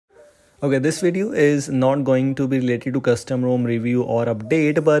Okay, this video is not going to be related to custom ROM review or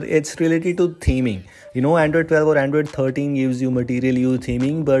update, but it's related to theming. You know, Android 12 or Android 13 gives you material use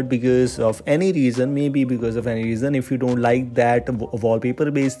theming, but because of any reason, maybe because of any reason, if you don't like that wallpaper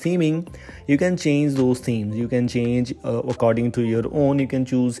based theming, you can change those themes. You can change according to your own. You can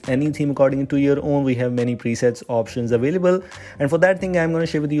choose any theme according to your own. We have many presets options available, and for that thing, I'm going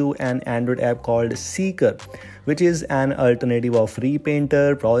to share with you an Android app called Seeker, which is an alternative of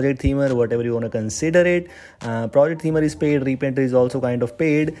repainter, project themer, whatever you want to consider it. Project themer is paid, repainter is also kind of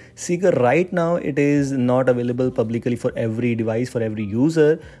paid. Seeker right now, it is not available publicly for every device, for every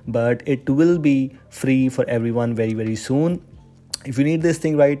user, but it will be free for everyone very soon. If you need this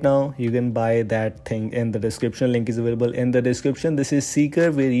thing right now, you can buy that thing in the description. Link is available in the description. This is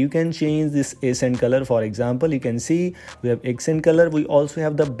Seeker, where you can change this accent color. For example, you can see we have accent color. We also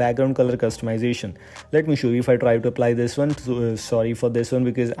have the background color customization. Let me show you if I try to apply this one. So, sorry for this one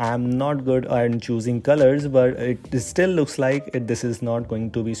because I'm not good at choosing colors, but it still looks like this is not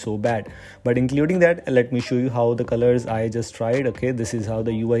going to be so bad. But including that, let me show you how the colors I just tried. Okay, this is how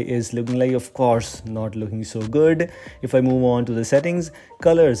the UI is looking like. Of course, not looking so good. If I move on to the settings,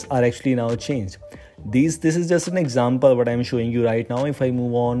 colors are actually now changed. This is just an example what I'm showing you right now. If I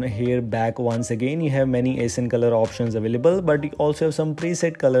move on here back once again, you have many accent color options available, but you also have some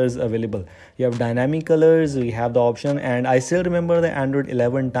preset colors available. You have dynamic colors, we have the option, and I still remember the Android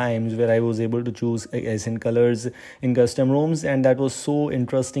 11 times where I was able to choose accent colors in custom ROMs, and that was so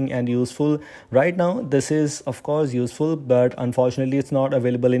interesting and useful. Right now this is of course useful, but unfortunately it's not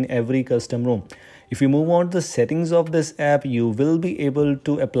available in every custom ROM. If you move on to the settings of this app, you will be able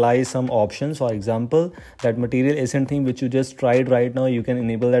to apply some options. For example, that material accent theme which you just tried right now, you can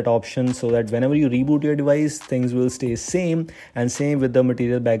enable that option so that whenever you reboot your device, things will stay same, and same with the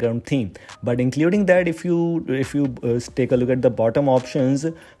material background theme. But including that, if you take a look at the bottom options,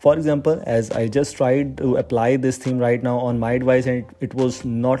 for example, as I just tried to apply this theme right now on my device, and it was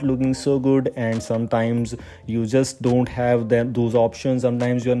not looking so good, and sometimes you just don't have those options.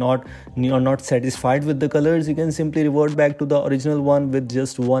 Sometimes you're not satisfied with the colors. You can simply revert back to the original one with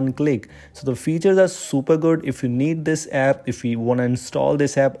just one click. So the features are super good. If you need this app, if you want to install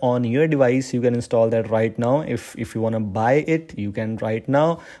this app on your device, you can install that right now. If you want to buy it, you can right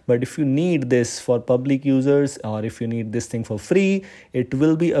now. But if you need this for public users, or if you need this thing for free, it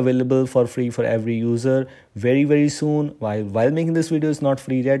will be available for free for every user very soon. While making this video, is not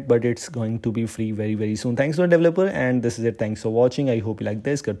free yet, but it's going to be free very soon. Thanks to the developer, and this is it. Thanks for watching. I hope you like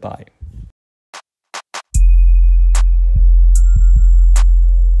this. Goodbye.